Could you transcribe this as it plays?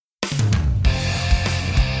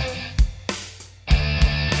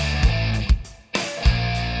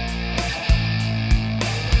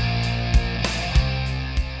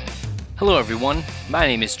Hello everyone, my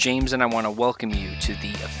name is James and I want to welcome you to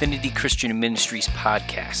the Affinity Christian Ministries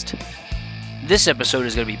podcast. This episode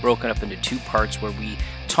is going to be broken up into two parts where we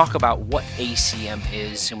talk about what ACM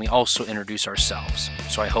is and we also introduce ourselves,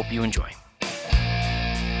 so I hope you enjoy.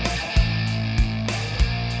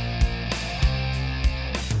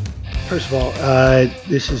 First of all,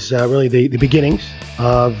 this is really the beginnings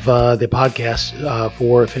of the podcast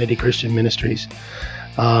for Affinity Christian Ministries.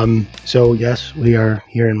 So yes, we are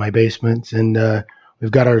here in my basement and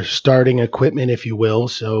we've got our starting equipment, if you will.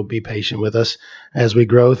 So be patient with us as we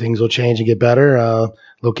grow. Things will change and get better.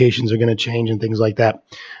 Locations are going to change and things like that.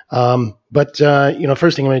 But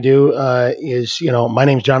first thing I'm going to do is, my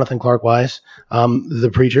name is Johnathan Clark-Wise. I'm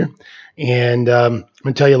the preacher. And I'm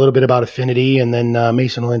going to tell you a little bit about Affinity, and then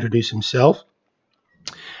Mason will introduce himself.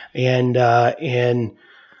 And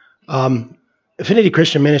Affinity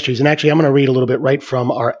Christian Ministries, and actually I'm going to read a little bit right from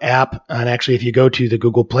our app. And actually, if you go to the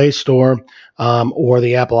Google Play Store or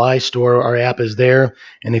the Apple iStore, our app is there.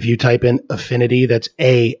 And if you type in Affinity, that's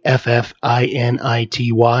AFFINITY,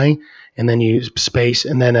 and then you space,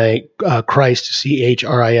 and then a Christ,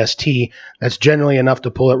 CHRIST. That's generally enough to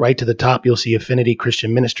pull it right to the top. You'll see Affinity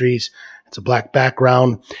Christian Ministries. It's a black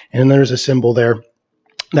background, and there's a symbol there.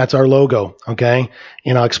 That's our logo, okay?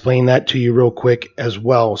 And I'll explain that to you real quick as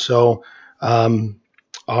well. So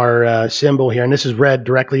our symbol here, and this is read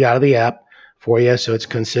directly out of the app for you, so it's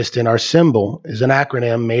consistent. Our symbol is an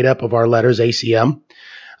acronym made up of our letters ACM.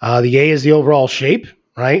 The A is the overall shape,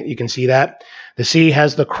 right? You can see that. The C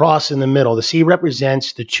has the cross in the middle. The C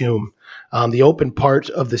represents the tomb. The open part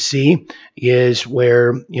of the C is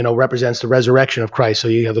where, represents the resurrection of Christ. So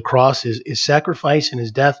you have the cross is sacrifice and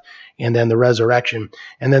his death, and then the resurrection.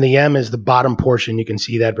 And then the M is the bottom portion. You can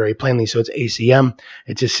see that very plainly. So it's ACM.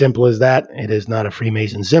 It's as simple as that. It is not a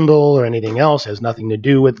Freemason symbol or anything else. It has nothing to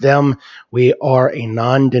do with them. We are a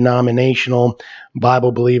non-denominational,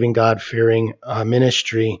 Bible-believing, God-fearing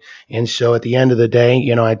ministry. And so at the end of the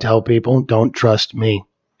day, I tell people, don't trust me.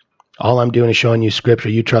 All I'm doing is showing you scripture.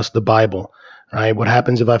 You trust the Bible, right? What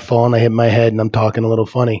happens if I fall and I hit my head and I'm talking a little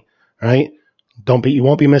funny, right? You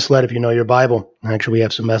won't be misled if you know your Bible. Actually, we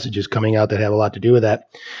have some messages coming out that have a lot to do with that.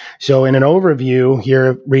 So in an overview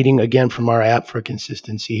here, reading again from our app for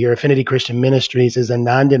consistency here, Affinity Christian Ministries is a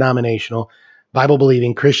non-denominational,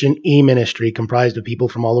 Bible-believing Christian e-ministry comprised of people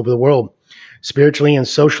from all over the world, spiritually and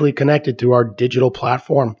socially connected through our digital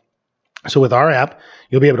platform. So with our app,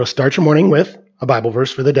 you'll be able to start your morning with a Bible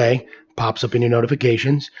verse for the day, pops up in your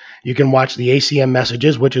notifications. You can watch the ACM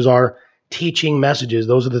messages, which is our teaching messages.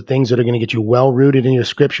 Those are the things that are going to get you well rooted in your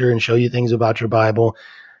scripture and show you things about your Bible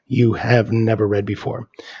you have never read before.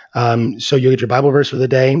 So you get your Bible verse for the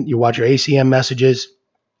day. You watch your ACM messages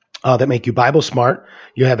that make you Bible smart.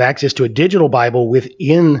 You have access to a digital Bible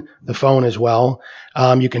within the phone as well.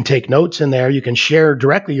 You can take notes in there. You can share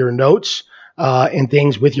directly your notes and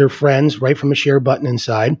things with your friends right from a share button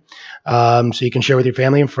inside. So you can share with your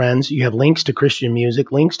family and friends. You have links to Christian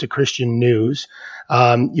music, links to Christian news.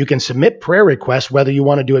 You can submit prayer requests, whether you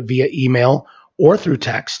want to do it via email or through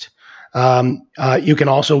text. You can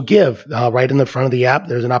also give right in the front of the app.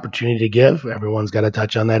 There's an opportunity to give. Everyone's got to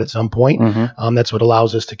touch on that at some point. Mm-hmm. That's what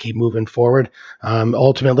allows us to keep moving forward.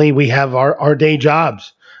 Ultimately, we have our day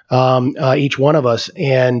jobs, each one of us.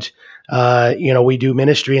 And we do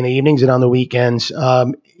ministry in the evenings and on the weekends.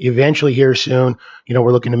 Eventually here soon,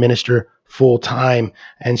 we're looking to minister full time.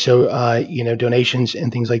 And so, donations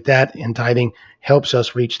and things like that and tithing helps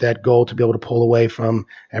us reach that goal to be able to pull away from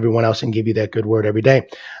everyone else and give you that good word every day.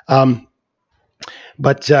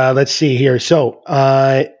 But let's see here. So,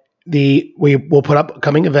 we will put up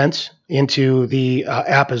upcoming events into the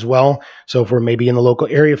app as well. So if we're maybe in the local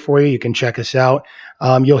area for you, you can check us out.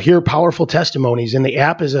 You'll hear powerful testimonies, and the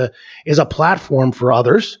app is a platform for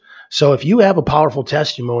others. So if you have a powerful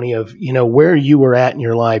testimony of where you were at in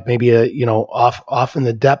your life, maybe off in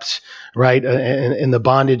the depths, right, in the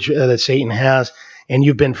bondage that Satan has, and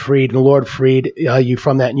you've been freed, and the Lord freed you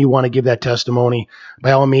from that, and you want to give that testimony,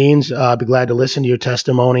 by all means, I'd be glad to listen to your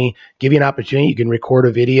testimony, give you an opportunity. You can record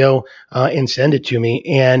a video and send it to me,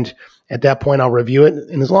 and at that point, I'll review it.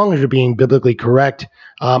 And as long as you're being biblically correct,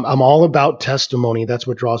 I'm all about testimony. That's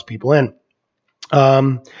what draws people in.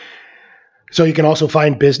 So you can also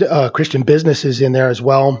find Christian businesses in there as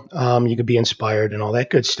well. You can be inspired and all that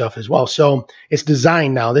good stuff as well. So it's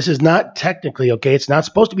designed now. This is not technically, okay, it's not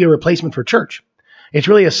supposed to be a replacement for church. It's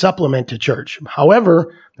really a supplement to church.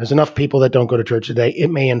 However, there's enough people that don't go to church today. It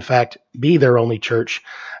may, in fact, be their only church.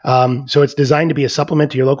 So it's designed to be a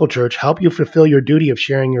supplement to your local church, help you fulfill your duty of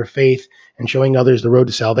sharing your faith and showing others the road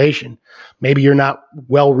to salvation. Maybe you're not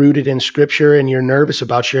well rooted in Scripture and you're nervous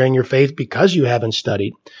about sharing your faith because you haven't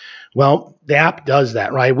studied. Well, the app does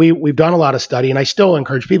that, right? We've done a lot of study, and I still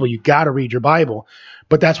encourage people, you got to read your Bible.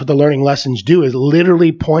 But that's what the learning lessons do, is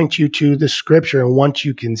literally point you to the scripture. And once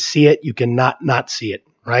you can see it, you cannot not see it,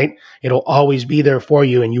 right? It'll always be there for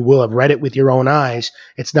you, and you will have read it with your own eyes.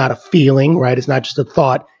 It's not a feeling, right? It's not just a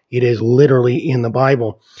thought. It is literally in the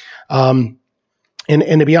Bible. And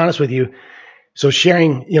to be honest with you, so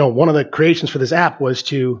sharing, one of the creations for this app was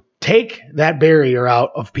to take that barrier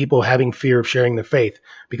out of people having fear of sharing their faith.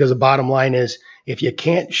 Because the bottom line is, if you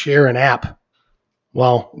can't share an app,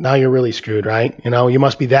 well, now you're really screwed, right? You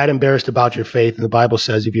must be that embarrassed about your faith. And the Bible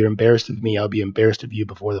says, if you're embarrassed of me, I'll be embarrassed of you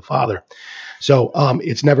before the Father. So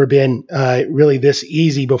it's never been really this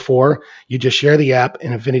easy before. You just share the app,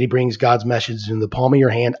 and Affinity brings God's message in the palm of your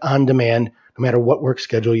hand on demand, no matter what work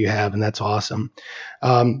schedule you have, and that's awesome.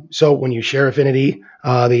 So when you share Affinity,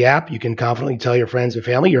 the app, you can confidently tell your friends and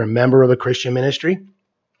family you're a member of a Christian ministry.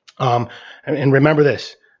 And remember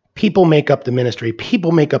this, people make up the ministry.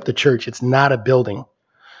 People make up the church. It's not a building.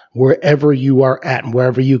 Wherever you are at and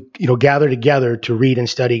wherever you gather together to read and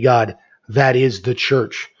study God, that is the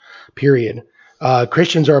church, period.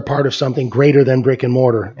 Christians are a part of something greater than brick and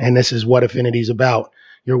mortar, and this is what Affinity is about.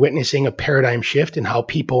 You're witnessing a paradigm shift in how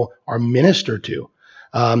people are ministered to.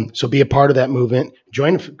 So be a part of that movement.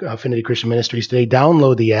 Join Affinity Christian Ministries today.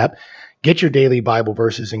 Download the app. Get your daily Bible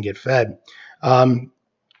verses and get fed.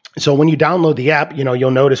 So when you download the app,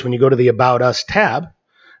 you'll notice when you go to the About Us tab,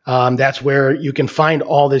 that's where you can find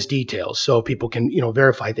all this details so people can,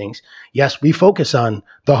 verify things. Yes, we focus on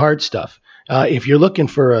the hard stuff. If you're looking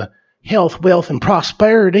for a health, wealth, and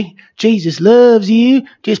prosperity, Jesus loves you.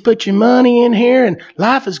 Just put your money in here and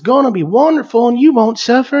life is going to be wonderful and you won't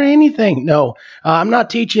suffer anything. No, I'm not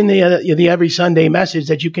teaching the every Sunday message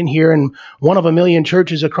that you can hear in one of a million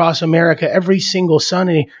churches across America every single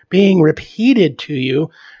Sunday being repeated to you.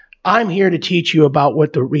 I'm here to teach you about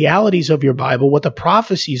what the realities of your Bible, what the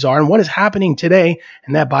prophecies are, and what is happening today.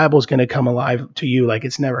 And that Bible is going to come alive to you like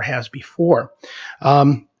it's never has before.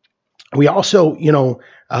 We also,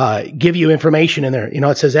 give you information in there.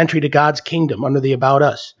 It says entry to God's kingdom under the About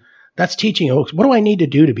Us. That's teaching you, what do I need to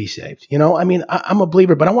do to be saved? I'm a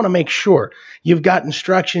believer, but I want to make sure you've got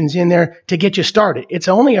instructions in there to get you started. It's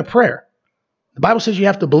only a prayer. The Bible says you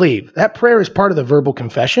have to believe. That prayer is part of the verbal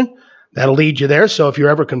confession. That'll lead you there. So if you're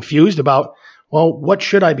ever confused about, well, what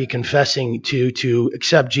should I be confessing to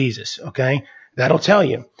accept Jesus? Okay, that'll tell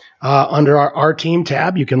you. Under our team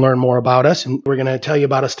tab, you can learn more about us, and we're going to tell you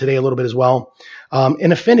about us today a little bit as well.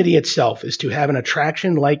 And Affinity itself is to have an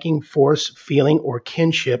attraction, liking, force, feeling, or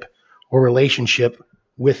kinship or relationship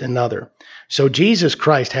with another. So Jesus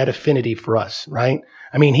Christ had affinity for us, right?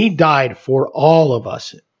 I mean, he died for all of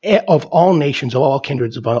us, of all nations, of all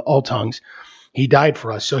kindreds, of all tongues. He died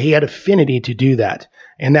for us. So he had affinity to do that.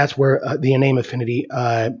 And that's where the name Affinity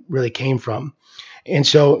really came from. And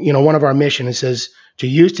so, one of our mission, it says to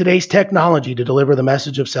use today's technology to deliver the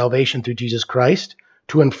message of salvation through Jesus Christ,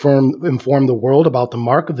 to inform the world about the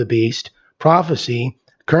mark of the beast, prophecy,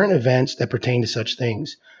 current events that pertain to such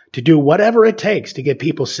things, to do whatever it takes to get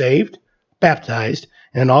people saved, baptized,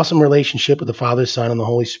 in an awesome relationship with the Father, Son, and the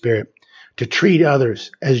Holy Spirit, to treat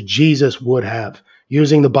others as Jesus would have,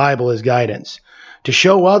 using the Bible as guidance, to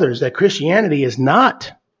show others that Christianity is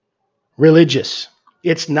not religious.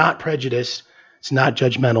 It's not prejudiced. It's not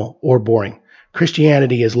judgmental or boring.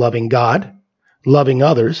 Christianity is loving God, loving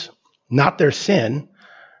others, not their sin,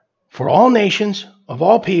 for all nations, of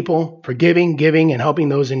all people, forgiving, giving, and helping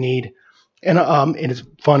those in need. And it's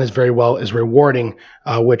fun as very well as rewarding,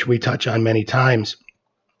 which we touch on many times.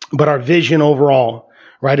 But our vision overall,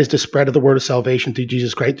 right, is to spread of the word of salvation through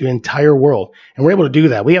Jesus Christ through the entire world. And we're able to do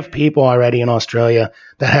that. We have people already in Australia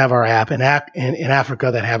that have our app, and in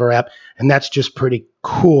Africa that have our app. And that's just pretty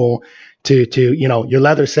cool to your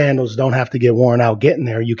leather sandals don't have to get worn out getting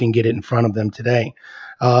there. You can get it in front of them today.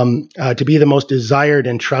 To be the most desired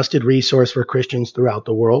and trusted resource for Christians throughout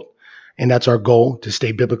the world. And that's our goal, to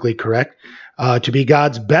stay biblically correct. To be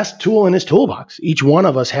God's best tool in his toolbox. Each one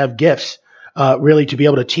of us have gifts. Really to be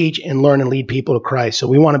able to teach and learn and lead people to Christ. So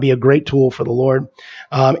we want to be a great tool for the Lord.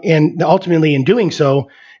 And ultimately in doing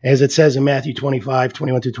so, as it says in Matthew 25,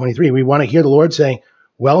 21 through 23, we want to hear the Lord say,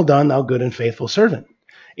 well done, thou good and faithful servant.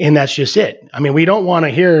 And that's just it. I mean, we don't want to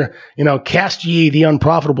hear, cast ye the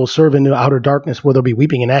unprofitable servant into outer darkness where there'll be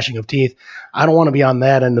weeping and gnashing of teeth. I don't want to be on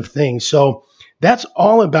that end of things. So that's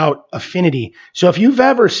all about affinity. So if you've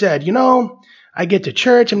ever said, I get to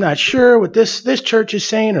church, I'm not sure what this church is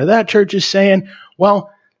saying or that church is saying. Well,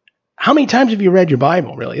 how many times have you read your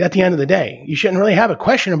Bible, really? At the end of the day, you shouldn't really have a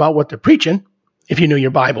question about what they're preaching if you knew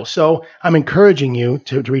your Bible. So I'm encouraging you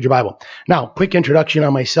to read your Bible. Now, quick introduction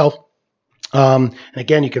on myself. And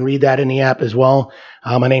again, you can read that in the app as well.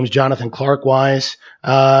 My name's Johnathan Clark-Wise,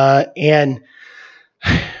 and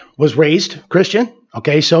was raised Christian.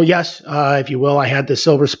 Okay, so yes, if you will, I had the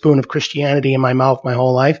silver spoon of Christianity in my mouth my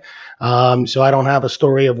whole life. So I don't have a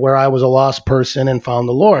story of where I was a lost person and found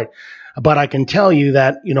the Lord. But I can tell you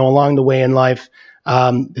that, along the way in life,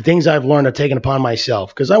 the things I've learned I've taken upon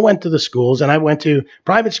myself, because I went to the schools, and I went to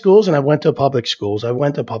private schools, and I went to public schools. I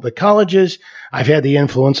went to public colleges. I've had the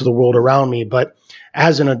influence of the world around me. But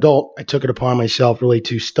as an adult, I took it upon myself really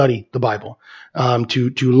to study the Bible,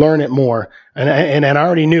 to learn it more. And I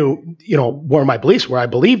already knew, where my beliefs were. I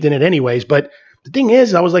believed in it anyways. But the thing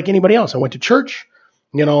is, I was like anybody else. I went to church,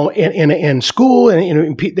 in school,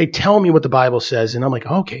 and they tell me what the Bible says. And I'm like,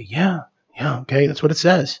 okay, yeah, okay, that's what it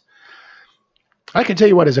says. I can tell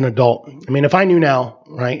you what, as an adult, if I knew now,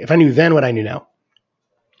 right, if I knew then what I knew now,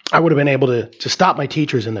 I would have been able to stop my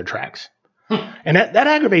teachers in their tracks. And that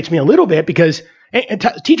aggravates me a little bit, because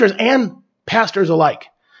teachers and pastors alike,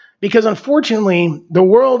 because unfortunately, the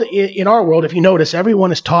world, in our world, if you notice,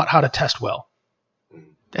 everyone is taught how to test well.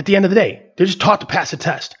 At the end of the day, they're just taught to pass a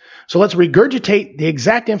test. So let's regurgitate the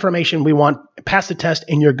exact information we want, pass the test,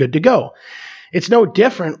 and you're good to go. It's no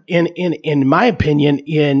different in my opinion,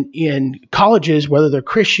 in colleges, whether they're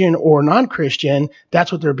Christian or non-Christian. That's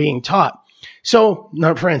what they're being taught. So,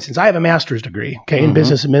 now, for instance, I have a master's degree, in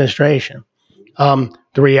business administration. The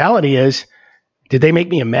reality is, did they make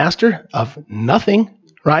me a master of nothing?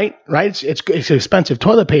 Right. It's expensive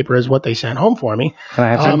toilet paper is what they sent home for me. Can I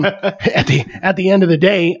have some? At the end of the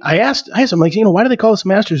day, I asked them, like, why do they call this a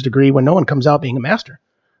master's degree when no one comes out being a master?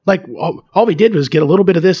 Like, all we did was get a little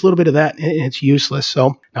bit of this, a little bit of that, and it's useless.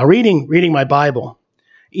 So now reading my Bible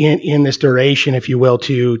in this duration, if you will,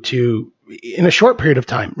 to in a short period of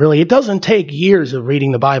time, really, it doesn't take years of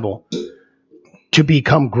reading the Bible to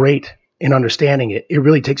become great in understanding it. It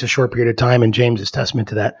really takes a short period of time, and James is testament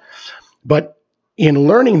to that. But in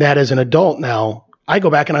learning that as an adult now, I go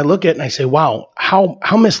back and I look at it and I say, wow,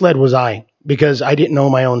 how misled was I? Because I didn't know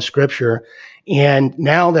my own scripture. And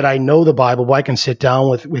now that I know the Bible, I can sit down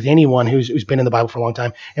with anyone who's been in the Bible for a long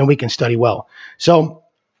time, and we can study well. So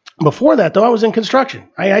before that, though, I was in construction.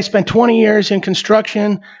 I spent 20 years in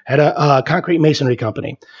construction, had a concrete masonry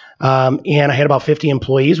company. And I had about 50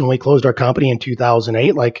 employees when we closed our company in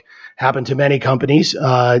 2008, like happened to many companies. We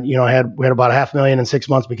had about $500,000 in 6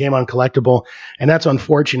 months, became uncollectible. And that's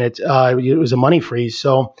unfortunate. It was a money freeze.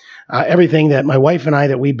 So everything that my wife and I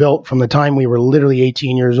that we built from the time we were literally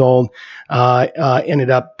 18 years old ended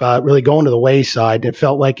up really going to the wayside. It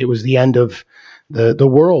felt like it was the end of the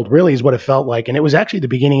world, really, is what it felt like. And it was actually the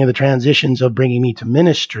beginning of the transitions of bringing me to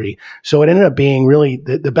ministry. So it ended up being really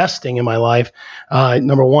the best thing in my life.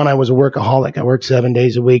 Number one, I was a workaholic. I worked 7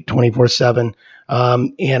 days a week, 24/7.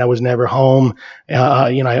 And I was never home. I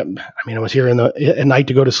was here at night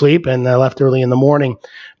to go to sleep, and I left early in the morning.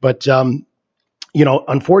 But,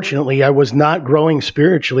 unfortunately, I was not growing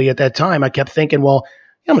spiritually at that time. I kept thinking, well,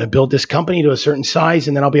 I'm going to build this company to a certain size,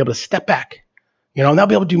 and then I'll be able to step back. And I'll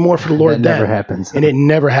be able to do more for the Lord then. That never happens. And it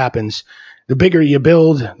never happens. The bigger you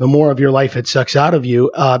build, the more of your life it sucks out of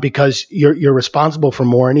you, because you're responsible for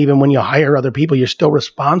more. And even when you hire other people, you're still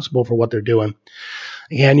responsible for what they're doing.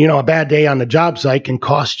 And, a bad day on the job site can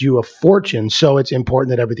cost you a fortune. So it's important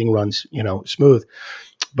that everything runs, smooth.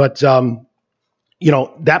 But,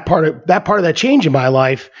 that part of that change in my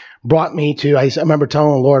life brought me to, I remember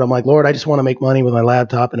telling the Lord, I'm like, Lord, I just want to make money with my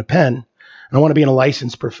laptop and a pen. And I want to be in a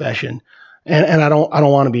licensed profession. And I don't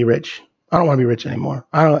want to be rich. I don't want to be rich anymore.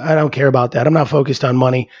 I don't care about that. I'm not focused on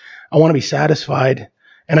money. I want to be satisfied,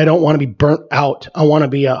 and I don't want to be burnt out. I want to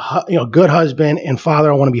be a good husband and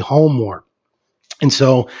father. I want to be home more. And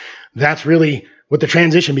so that's really what the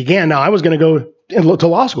transition began. Now I was going to go to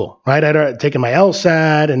law school, right? I'd taken my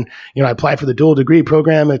LSAT, and, I applied for the dual degree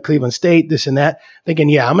program at Cleveland State, this and that, thinking,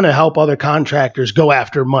 yeah, I'm going to help other contractors go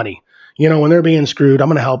after money. When they're being screwed, I'm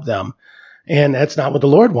going to help them. And that's not what the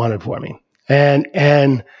Lord wanted for me.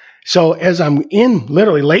 And so as I'm in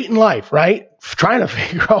literally late in life, right, trying to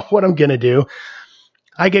figure out what I'm going to do,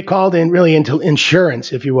 I get called in really into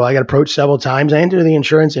insurance, if you will. I got approached several times. I entered the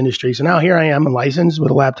insurance industry. So now here I am, licensed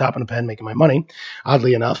with a laptop and a pen, making my money,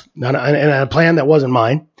 oddly enough, and a plan that wasn't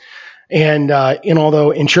mine. And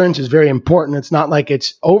although insurance is very important, it's not like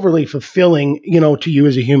it's overly fulfilling, to you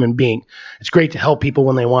as a human being. It's great to help people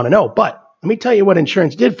when they want to know. But let me tell you what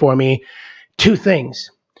insurance did for me. 2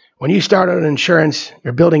 things. When you start out in insurance,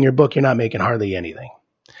 you're building your book, you're not making hardly anything.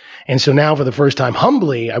 And so now for the first time,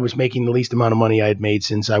 humbly, I was making the least amount of money I had made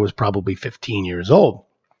since I was probably 15 years old.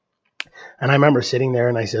 And I remember sitting there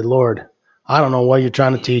and I said, Lord, I don't know what you're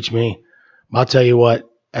trying to teach me. I'll tell you what,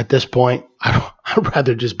 at this point, I'd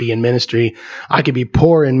rather just be in ministry. I could be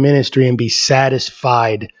poor in ministry and be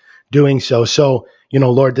satisfied doing so. So,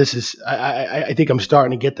 Lord, this is, I think I'm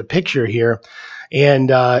starting to get the picture here.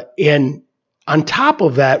 And on top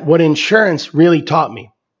of that, what insurance really taught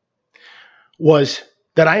me was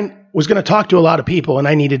that I was going to talk to a lot of people and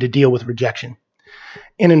I needed to deal with rejection.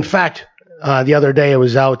 And in fact, the other day I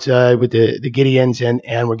was out with the Gideons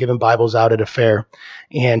and we're giving Bibles out at a fair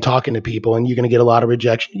and talking to people, and you're going to get a lot of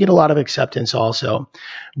rejection. You get a lot of acceptance also.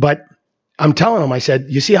 But I'm telling them, I said,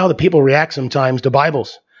 you see how the people react sometimes to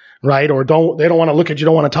Bibles, right? Or they don't want to look at you,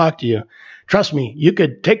 don't want to talk to you. Trust me, you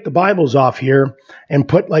could take the Bibles off here and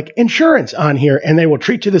put like insurance on here and they will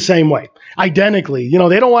treat you the same way, identically.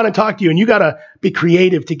 They don't want to talk to you and you got to be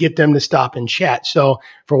creative to get them to stop and chat. So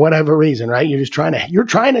for whatever reason, right, you're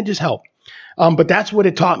trying to just help. But that's what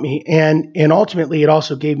it taught me. And ultimately, it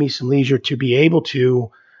also gave me some leisure to be able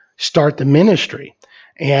to start the ministry.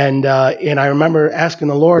 And I remember asking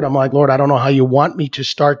the Lord, I'm like, Lord, I don't know how you want me to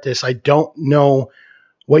start this. I don't know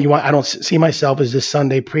what you want. I don't see myself as this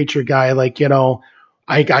Sunday preacher guy. Like, I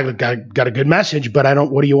got a good message,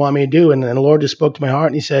 but what do you want me to do? And then the Lord just spoke to my heart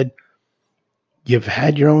and he said, you've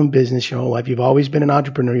had your own business your whole life. You've always been an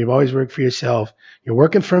entrepreneur. You've always worked for yourself. You're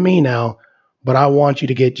working for me now. But I want you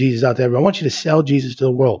to get Jesus out there. I want you to sell Jesus to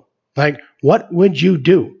the world. Like, what would you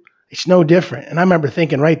do? It's no different. And I remember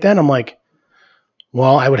thinking right then, I'm like,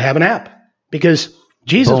 well, I would have an app because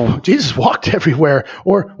Jesus walked everywhere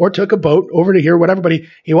or took a boat over to here, whatever. But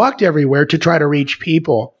he walked everywhere to try to reach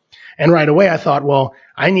people. And right away, I thought, well,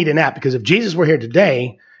 I need an app because if Jesus were here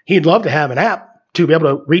today, he'd love to have an app to be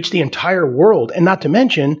able to reach the entire world. And not to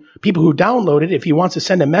mention people who download it. If he wants to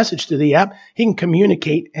send a message to the app, he can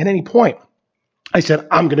communicate at any point. I said,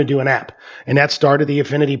 I'm going to do an app. And that started the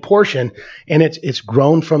Affinity portion. And it's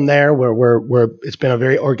grown from there where it's been a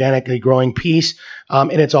very organically growing piece.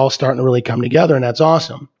 And it's all starting to really come together. And that's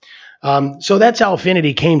awesome. So that's how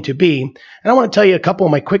Affinity came to be. And I want to tell you a couple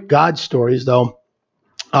of my quick God stories, though,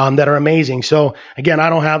 that are amazing. So again, I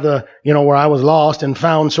don't have the, where I was lost and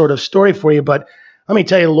found sort of story for you. But let me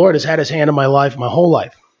tell you, the Lord has had his hand in my life my whole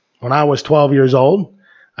life. When I was 12 years old,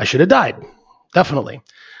 I should have died. Definitely.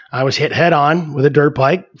 I was hit head on with a dirt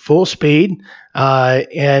bike, full speed,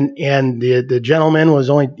 and the gentleman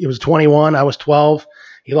he was 21, I was 12.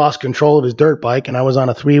 He lost control of his dirt bike, and I was on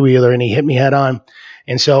a three-wheeler, and he hit me head on.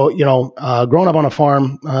 And so, growing up on a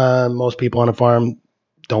farm, most people on a farm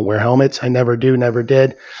don't wear helmets. I never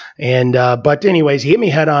did. And but anyways, he hit me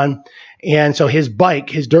head on, and so his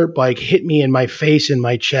dirt bike, hit me in my face and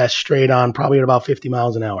my chest straight on, probably at about 50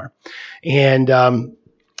 miles an hour, and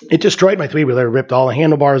it destroyed my three-wheeler, ripped all the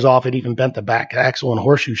handlebars off. It even bent the back axle in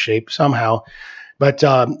horseshoe shape somehow. But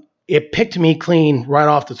it picked me clean right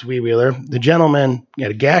off the three-wheeler. The gentleman had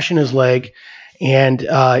a gash in his leg, and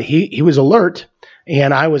he was alert,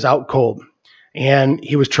 and I was out cold. And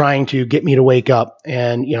he was trying to get me to wake up,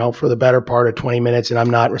 and, for the better part of 20 minutes, and I'm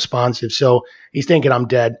not responsive. So he's thinking I'm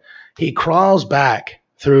dead. He crawls back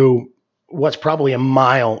through what's probably a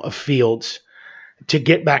mile of fields to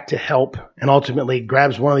get back to help, and ultimately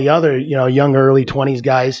grabs one of the other, young early 20s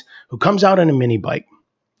guys who comes out on a mini bike.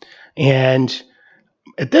 And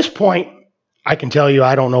at this point, I can tell you,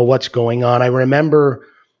 I don't know what's going on. I remember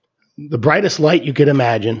the brightest light you could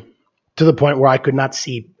imagine, to the point where I could not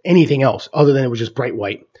see anything else other than it was just bright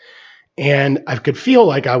white. And I could feel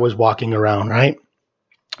like I was walking around, right?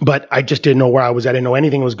 But I just didn't know where I was. I didn't know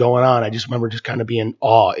anything was going on. I just remember just kind of being in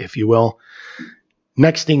awe, if you will.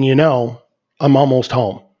 Next thing you know, I'm almost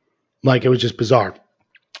home. Like, it was just bizarre.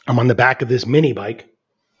 I'm on the back of this mini bike,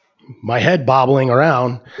 my head bobbling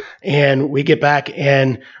around, and we get back,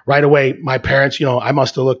 and right away, my parents, I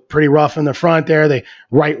must have looked pretty rough in the front there. They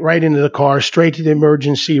right into the car, straight to the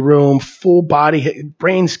emergency room, full body,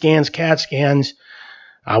 brain scans, CAT scans.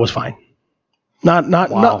 I was fine. Wow.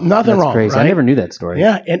 Nothing That's wrong. Crazy. Right? I never knew that story.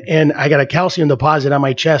 Yeah, and I got a calcium deposit on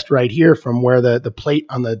my chest right here from where the plate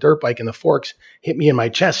on the dirt bike and the forks hit me in my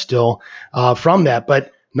chest still from that,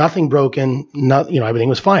 but nothing broken. Everything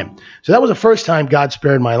was fine. So that was the first time God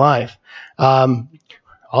spared my life.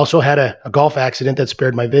 Also had a golf accident that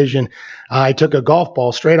spared my vision. I took a golf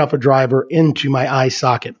ball straight off a driver into my eye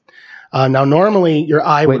socket. Now, normally your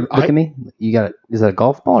eye Wait, look at me. You got it. Is that a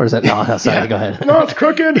golf ball or is that? No, sorry. Yeah. Go ahead. No, it's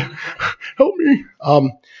crooked. Help me.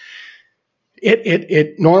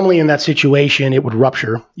 It normally in that situation, it would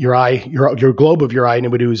rupture your eye, your globe of your eye, and it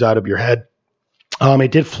would ooze out of your head.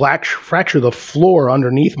 It did fracture the floor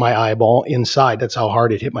underneath my eyeball inside. That's how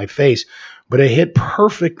hard it hit my face. But it hit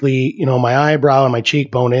perfectly, my eyebrow and my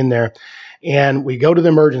cheekbone in there. And we go to the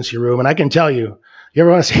emergency room, and I can tell you, You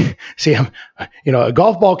ever want to see him? A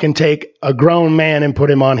golf ball can take a grown man and put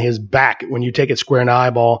him on his back when you take it square in the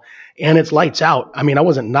eyeball, and it's lights out. I mean, I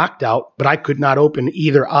wasn't knocked out, but I could not open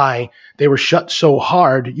either eye. They were shut so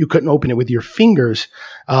hard you couldn't open it with your fingers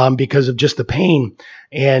because of just the pain.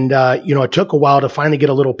 And it took a while to finally get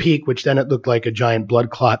a little peek, which then it looked like a giant blood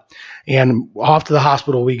clot. And off to the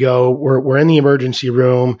hospital we go. We're in the emergency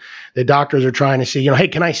room. The doctors are trying to see, hey,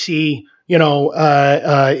 can I see? Can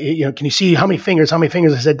you see how many fingers?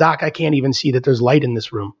 I said, Doc, I can't even see that there's light in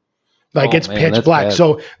this room. It's pitch black. Bad.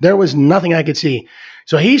 So there was nothing I could see.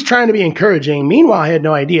 So he's trying to be encouraging. Meanwhile, I had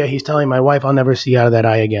no idea. He's telling my wife, I'll never see out of that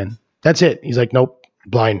eye again. That's it. He's like, nope,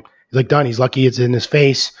 blind. He's like, done. He's lucky it's in his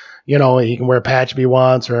face. He can wear a patch if he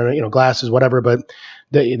wants or, glasses, whatever. But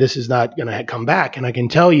this is not going to come back. And I can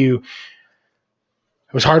tell you,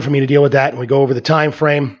 it was hard for me to deal with that. And we go over the time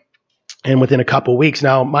frame. And within a couple of weeks,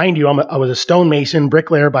 now, mind you, I was a stonemason,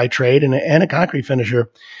 bricklayer by trade, and a concrete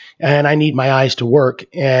finisher, and I need my eyes to work.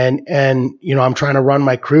 And I'm trying to run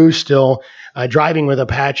my crew still. Driving with a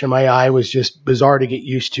patch in my eye was just bizarre to get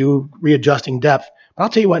used to, readjusting depth. But I'll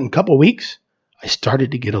tell you what, in a couple of weeks, I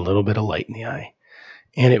started to get a little bit of light in the eye,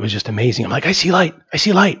 and it was just amazing. I'm like, I see light,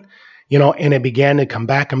 and it began to come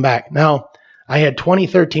back. Now, I had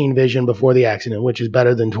 2013 vision before the accident, which is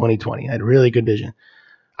better than 2020. I had really good vision.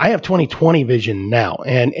 I have 20/20 vision now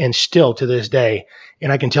and still to this day.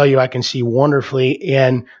 And I can tell you I can see wonderfully.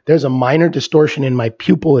 And there's a minor distortion in my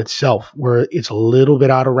pupil itself where it's a little bit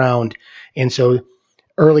out of round. And so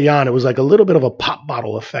early on, it was like a little bit of a pop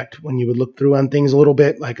bottle effect when you would look through on things a little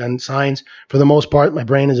bit, like on signs. For the most part, my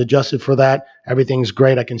brain is adjusted for that. Everything's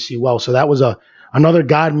great. I can see well. So that was another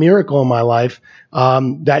God miracle in my life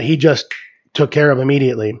that he just took care of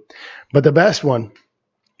immediately. But the best one.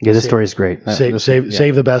 Yeah, this story is great.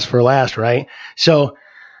 Save the best for last, right? So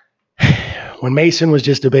when Mason was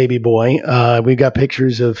just a baby boy, we got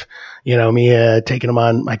pictures of, me taking him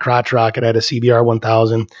on my crotch rocket. I had a CBR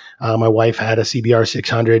 1000. My wife had a CBR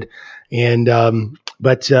 600. And,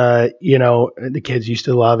 the kids used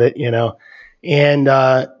to love it, And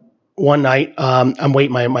one night, I'm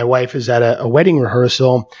waiting. My wife is at a wedding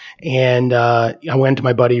rehearsal. And I went to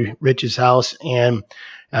my buddy Rich's house and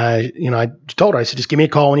I told her, I said, just give me a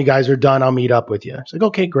call when you guys are done. I'll meet up with you. She's like,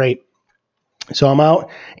 okay, great. So I'm out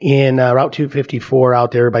in Route 254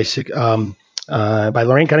 out there by Lorain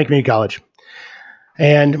County Community College.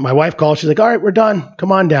 And my wife called. She's like, all right, we're done.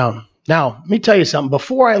 Come on down. Now, let me tell you something.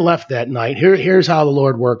 Before I left that night, here's how the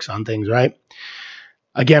Lord works on things, right?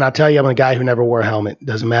 Again, I'll tell you, I'm a guy who never wore a helmet.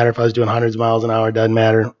 Doesn't matter if I was doing hundreds of miles an hour. It doesn't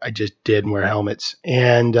matter. I just didn't wear helmets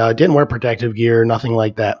and didn't wear protective gear, nothing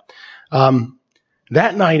like that.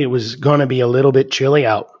 That night, it was going to be a little bit chilly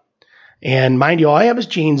out. And mind you, all I have is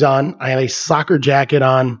jeans on. I have a soccer jacket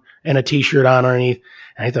on and a T-shirt on underneath.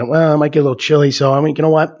 And I thought, well, it might get a little chilly. So I'm like, you know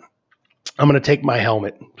what? I'm going to take my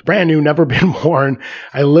helmet. It's brand new, never been worn.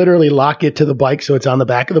 I literally lock it to the bike so it's on the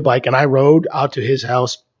back of the bike. And I rode out to his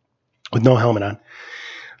house with no helmet on.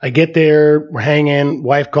 I get there, we're hanging,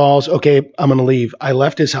 wife calls, okay, I'm going to leave. I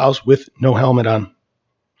left his house with no helmet on.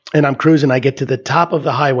 And I'm cruising. I get to the top of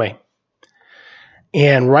the highway.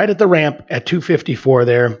 And right at the ramp at 254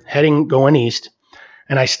 there, going east,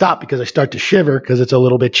 and I stop because I start to shiver because it's a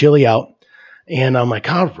little bit chilly out. And I'm like,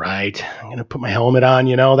 all right, I'm going to put my helmet on,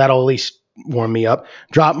 that'll at least warm me up.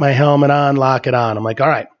 Drop my helmet on, lock it on. I'm like, all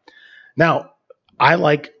right. Now, I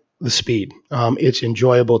like the speed. It's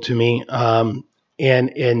enjoyable to me. And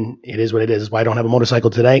it is what it is. That's why I don't have a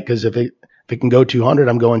motorcycle today, because if it can go 200,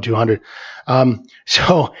 I'm going 200.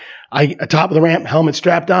 So top of the ramp, helmet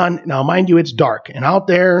strapped on. Now, mind you, it's dark. And out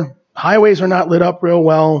there, highways are not lit up real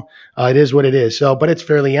well. It is what it is. So, but it's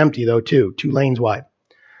fairly empty, though, too. 2 lanes wide.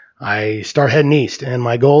 I start heading east, and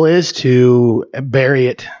my goal is to bury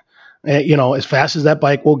it, as fast as that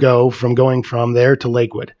bike will go from there to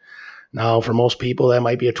Lakewood. Now, for most people, that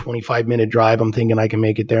might be a 25-minute drive. I'm thinking I can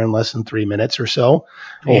make it there in less than 3 minutes or so.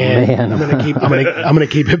 Oh, and man. I'm gonna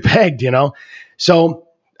keep it pegged, So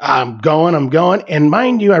I'm going. And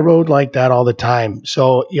mind you, I rode like that all the time.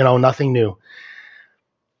 So, nothing new.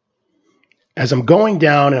 As I'm going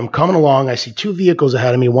down and I'm coming along, I see 2 vehicles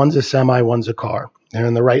ahead of me. One's a semi, one's a car. They're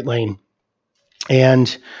in the right lane.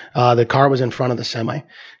 And the car was in front of the semi.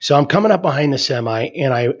 So I'm coming up behind the semi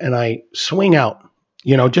and I swing out,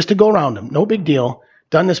 just to go around them. No big deal.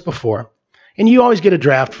 Done this before. And you always get a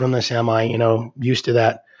draft from the semi, used to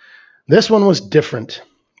that. This one was different,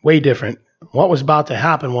 way different. What was about to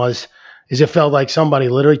happen is it felt like somebody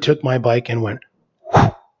literally took my bike and went,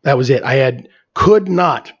 whoosh. That was it. Could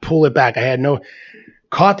not pull it back.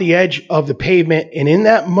 Caught the edge of the pavement. And in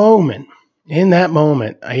that moment, I'm hitting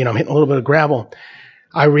a little bit of gravel.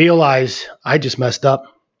 I realized I just messed up.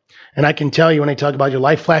 And I can tell you, when I talk about your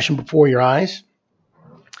life flashing before your eyes,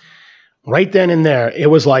 right then and there, it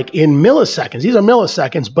was like in milliseconds. These are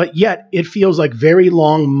milliseconds, but yet it feels like very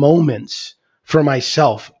long moments for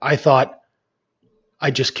myself. I thought,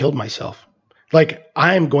 I just killed myself. Like,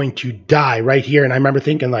 I'm going to die right here. And I remember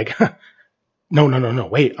thinking like, no,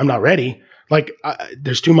 wait, I'm not ready. Like,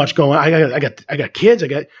 there's too much going on. I got kids.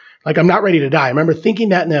 I'm not ready to die. I remember thinking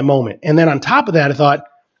that in that moment. And then on top of that, I thought,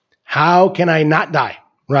 how can I not die?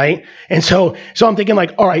 Right. And so I'm thinking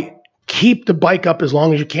like, all right, keep the bike up as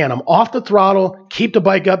long as you can. I'm off the throttle, keep the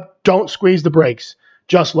bike up. Don't squeeze the brakes.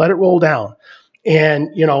 Just let it roll down.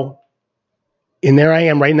 And, and there I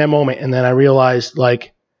am right in that moment. And then I realized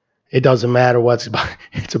like, it doesn't matter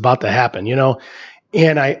it's about to happen,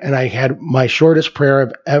 And I had my shortest prayer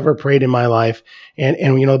I've ever prayed in my life. And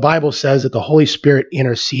the Bible says that the Holy Spirit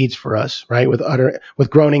intercedes for us, right? With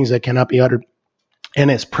groanings that cannot be uttered. And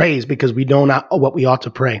it's praise because we know not what we ought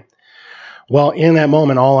to pray. Well, in that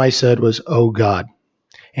moment, all I said was, oh God.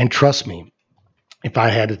 And trust me, if I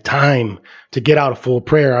had the time to get out a full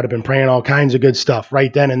prayer, I'd have been praying all kinds of good stuff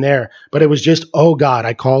right then and there. But it was just, oh God,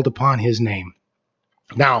 I called upon his name.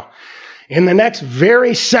 Now, in the next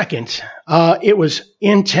very second, it was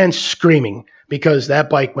intense screaming because that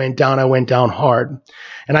bike went down. I went down hard.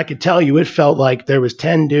 And I could tell you, it felt like there was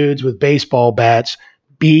 10 dudes with baseball bats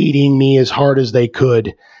beating me as hard as they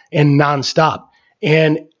could and nonstop.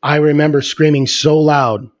 And I remember screaming so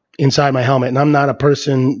loud inside my helmet. And I'm not a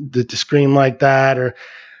person to scream like that, or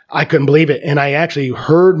I couldn't believe it. And I actually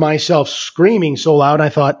heard myself screaming so loud. I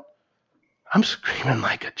thought, I'm screaming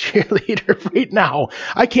like a cheerleader right now.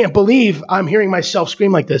 I can't believe I'm hearing myself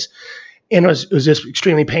scream like this. And it was just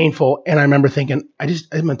extremely painful. And I remember thinking, I'm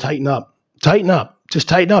going to tighten up, just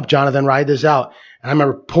tighten up, Johnathan, ride this out. And I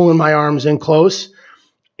remember pulling my arms in close,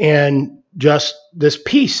 and just this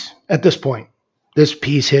peace at this point, this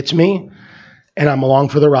peace hits me, and I'm along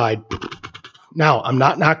for the ride. Now, I'm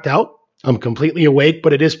not knocked out. I'm completely awake,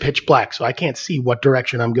 but it is pitch black, so I can't see what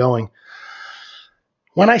direction I'm going.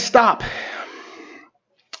 When I stop,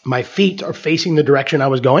 my feet are facing the direction I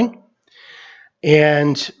was going,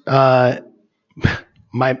 and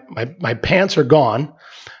my pants are gone.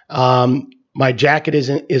 My jacket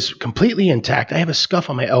is completely intact. I have a scuff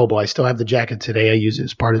on my elbow. I still have the jacket today. I use it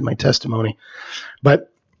as part of my testimony.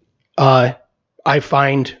 But I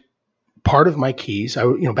find part of my keys.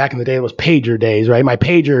 Back in the day, it was pager days, right? My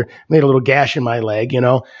pager made a little gash in my leg,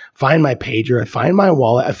 Find my pager. I find my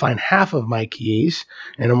wallet. I find half of my keys.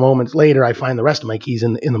 And a moment later, I find the rest of my keys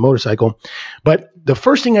in the motorcycle. But the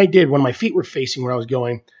first thing I did when my feet were facing where I was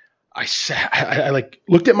going, I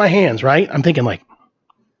looked at my hands, right? I'm thinking like,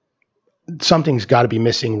 something's got to be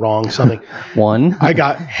missing, wrong, something. One. I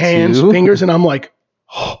got hands, fingers, and I'm like,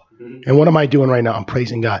 oh. And what am I doing right now? I'm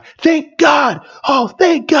praising God. Thank God. Oh,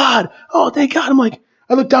 thank God. Oh, thank God. I'm like,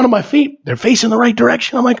 I look down at my feet. They're facing the right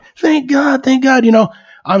direction. I'm like, thank God. Thank God.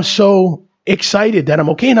 I'm so excited that I'm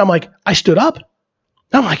okay. And I'm like, I stood up.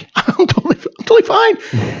 I'm like, I'm totally fine.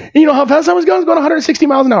 And you know how fast I was going? I was going 160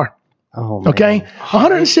 miles an hour. Oh, man. Okay.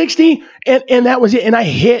 160. And that was it. And I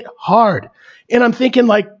hit hard. And I'm thinking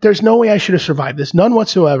like, there's no way I should have survived this. None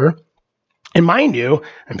whatsoever. And mind you,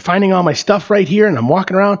 I'm finding all my stuff right here and I'm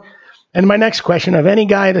walking around. And my next question, of any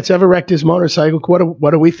guy that's ever wrecked his motorcycle,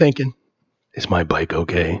 what are we thinking? Is my bike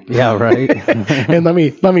okay? Yeah, right. And let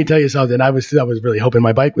me tell you something. I was really hoping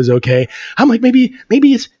my bike was okay. I'm like, maybe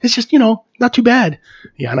it's just, not too bad.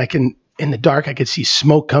 Yeah. And in the dark, I could see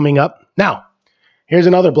smoke coming up. Now, here's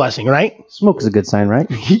another blessing, right? Smoke is a good sign, right?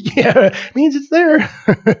 Yeah, it means it's there.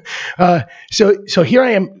 So here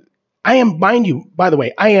I am, mind you, by the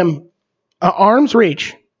way, I am arm's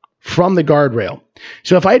reach from the guardrail.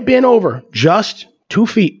 So if I'd been over just 2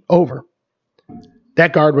 feet over,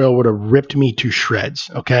 that guardrail would have ripped me to shreds,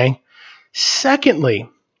 okay? Secondly,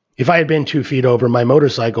 if I had been 2 feet over, my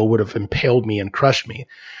motorcycle would have impaled me and crushed me.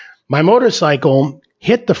 My motorcycle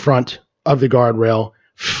hit the front of the guardrail,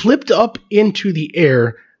 flipped up into the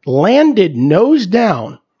air, landed nose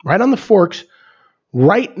down, right on the forks,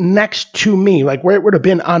 right next to me, like where it would have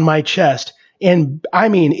been on my chest. And I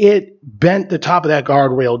mean, it bent the top of that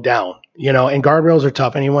guardrail down, and guardrails are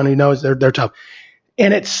tough. Anyone who knows, they're tough.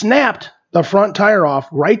 And it snapped the front tire off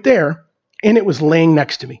right there, and it was laying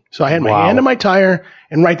next to me. So I had my hand on my tire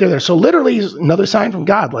and right there. So literally another sign from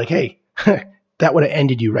God, like, hey, that would have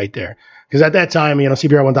ended you right there. Because at that time,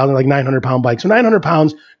 CBR 1000, like 900-pound bike. So 900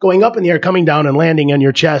 pounds going up in the air, coming down and landing on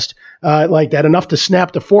your chest like that, enough to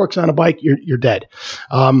snap the forks on a bike, you're dead.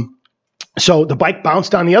 So the bike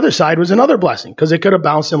bounced on the other side was another blessing because it could have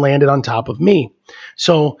bounced and landed on top of me.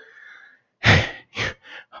 So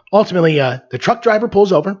ultimately, the truck driver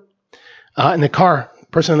pulls over, and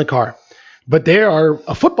person in the car, but there are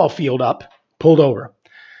a football field up, pulled over.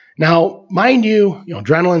 Now, mind you,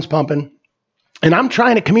 adrenaline's pumping, and I'm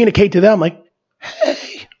trying to communicate to them like,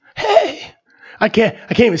 hey, I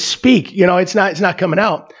can't even speak. It's not coming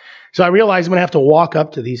out. So I realize I'm gonna have to walk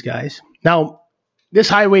up to these guys. Now, this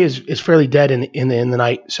highway is fairly dead in the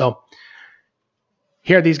night. So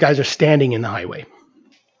here these guys are standing in the highway,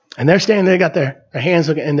 and they're standing. They got their hands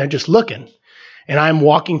looking, and they're just looking. And I'm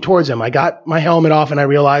walking towards them. I got my helmet off, and I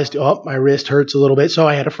realized, my wrist hurts a little bit. So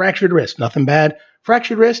I had a fractured wrist, nothing bad,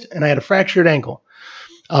 fractured wrist, and I had a fractured ankle.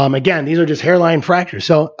 Again, these are just hairline fractures.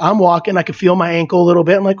 So I'm walking. I could feel my ankle a little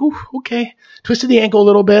bit. I'm like, ooh, okay. Twisted the ankle a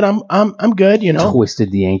little bit. I'm good.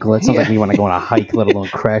 Twisted the ankle. That sounds like me when I go on a hike, let alone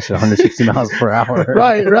crash at 160 miles per hour.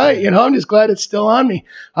 Right. I'm just glad it's still on me.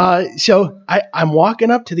 So I'm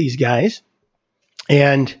walking up to these guys,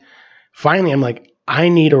 and finally I'm like, I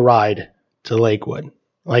need a ride to Lakewood.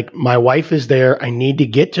 Like, my wife is there. I need to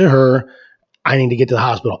get to her. I need to get to the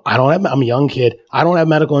hospital. I'm a young kid. I don't have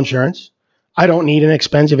medical insurance. I don't need an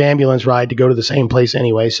expensive ambulance ride to go to the same place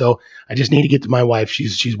anyway. So I just need to get to my wife.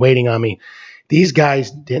 She's waiting on me. These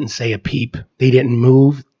guys didn't say a peep. They didn't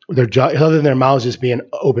move. Their jaw, other than their mouths just being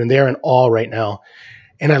open. They're in awe right now.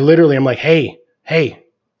 And I'm like, hey,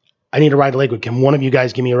 I need a ride to Lakewood. Can one of you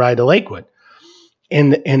guys give me a ride to Lakewood?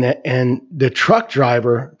 And the truck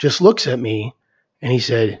driver just looks at me and he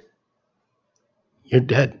said, "You're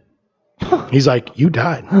dead." He's like, "You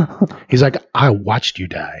died." He's like, "I watched you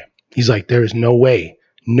die." He's like, "There is no way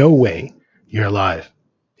you're alive."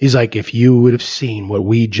 He's like, "If you would have seen what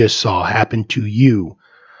we just saw happen to you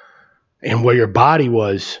and where your body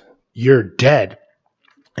was, you're dead."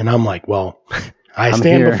 And I'm like, "Well, I'm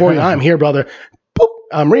stand here before you. I'm here, brother. Boop,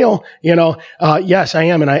 I'm real. Yes, I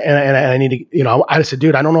am." And I need to, I said,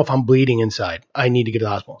 "Dude, I don't know if I'm bleeding inside. I need to get to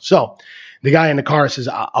the hospital." So the guy in the car says,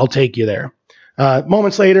 "I'll take you there."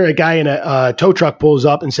 Moments later, a guy in a tow truck pulls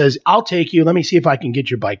up and says, "I'll take you. Let me see if I can get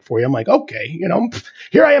your bike for you." I'm like, okay,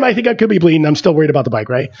 here I am. I think I could be bleeding. I'm still worried about the bike,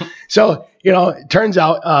 right? So, it turns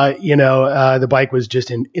out, the bike was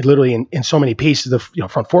just literally in so many pieces. The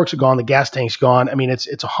front forks are gone. The gas tank's gone. I mean,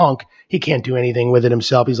 it's a hunk. He can't do anything with it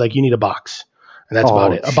himself. He's like, "You need a box." And that's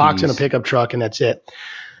about it. A box and a pickup truck, and that's it.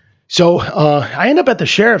 So I end up at the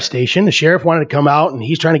sheriff's station. The sheriff wanted to come out, and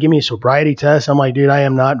he's trying to give me a sobriety test. I'm like, "Dude, I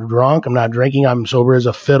am not drunk. I'm not drinking. I'm sober as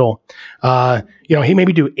a fiddle." He made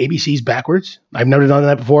me do ABCs backwards. I've never done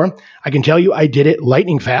that before. I can tell you I did it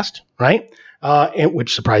lightning fast, right?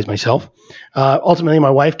 Which surprised myself. Ultimately, my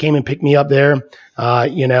wife came and picked me up there.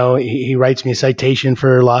 He writes me a citation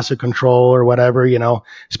for loss of control or whatever,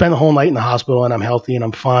 spend the whole night in the hospital, and I'm healthy and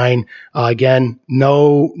I'm fine. Again,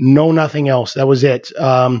 nothing else. That was it.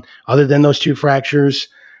 Other than those 2 fractures,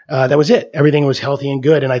 that was it. Everything was healthy and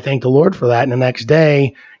good. And I thank the Lord for that. And the next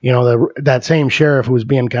day, that same sheriff who was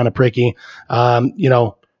being kind of pricky,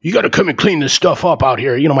 "You got to come and clean this stuff up out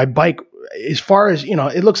here." My bike, as far as,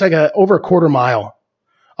 it looks like over a quarter mile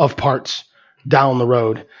of parts down the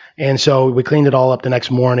road. And so we cleaned it all up the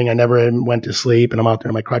next morning. I never went to sleep, and I'm out there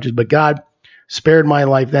in my crutches, but God spared my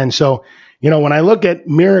life then. So, when I look at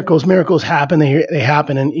miracles happen, they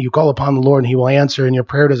happen, and you call upon the Lord and he will answer, and your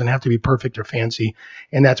prayer doesn't have to be perfect or fancy.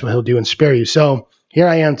 And that's what he'll do and spare you. So here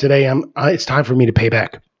I am today. It's time for me to pay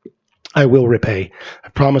back. I will repay. I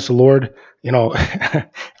promise the Lord,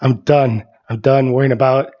 I'm done. I'm done worrying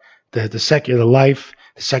about the secular life,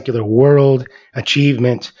 the secular world,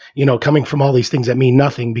 achievement, coming from all these things that mean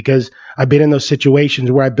nothing, because I've been in those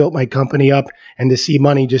situations where I built my company up, and to see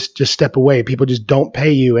money just step away. People just don't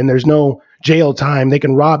pay you, and there's no jail time. They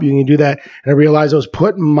can rob you, and you do that. And I realized I was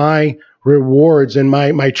putting my rewards and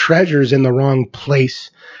my treasures in the wrong place.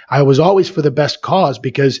 I was always for the best cause,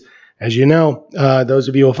 because as you know, those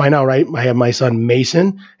of you will find out, right? I have my son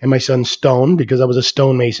Mason and my son Stone, because I was a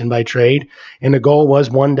stonemason by trade. And the goal was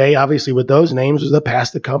one day, obviously with those names, was to pass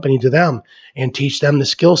the company to them and teach them the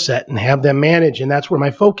skill set and have them manage. And that's where my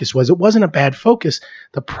focus was. It wasn't a bad focus.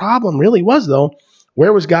 The problem really was, though,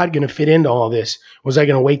 where was God going to fit into all this? Was I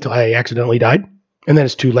going to wait till I accidentally died and then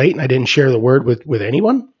it's too late and I didn't share the word with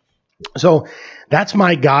anyone? So that's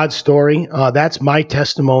my God story. That's my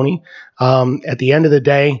testimony. At the end of the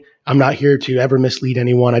day, I'm not here to ever mislead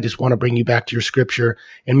anyone. I just want to bring you back to your scripture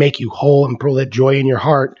and make you whole and pull that joy in your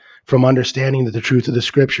heart from understanding the truth of the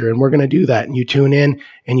scripture. And we're going to do that. And you tune in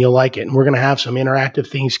and you'll like it. And we're going to have some interactive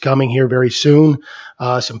things coming here very soon,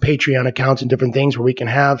 some Patreon accounts and different things where we can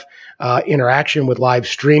have interaction with live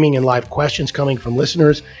streaming and live questions coming from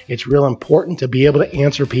listeners. It's real important to be able to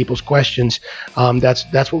answer people's questions.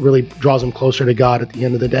 That's what really draws them closer to God at the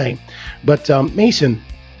end of the day. But Mason,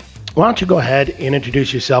 why don't you go ahead and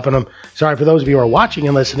introduce yourself? And I'm sorry for those of you who are watching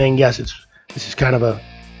and listening. Yes, this is kind of a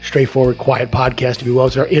straightforward, quiet podcast, if you will.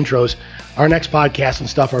 It's our intros. Our next podcasts and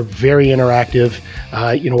stuff are very interactive.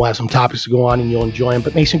 We'll have some topics to go on, and you'll enjoy them.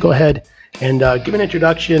 But Mason, go ahead and give an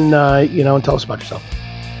introduction, and tell us about yourself.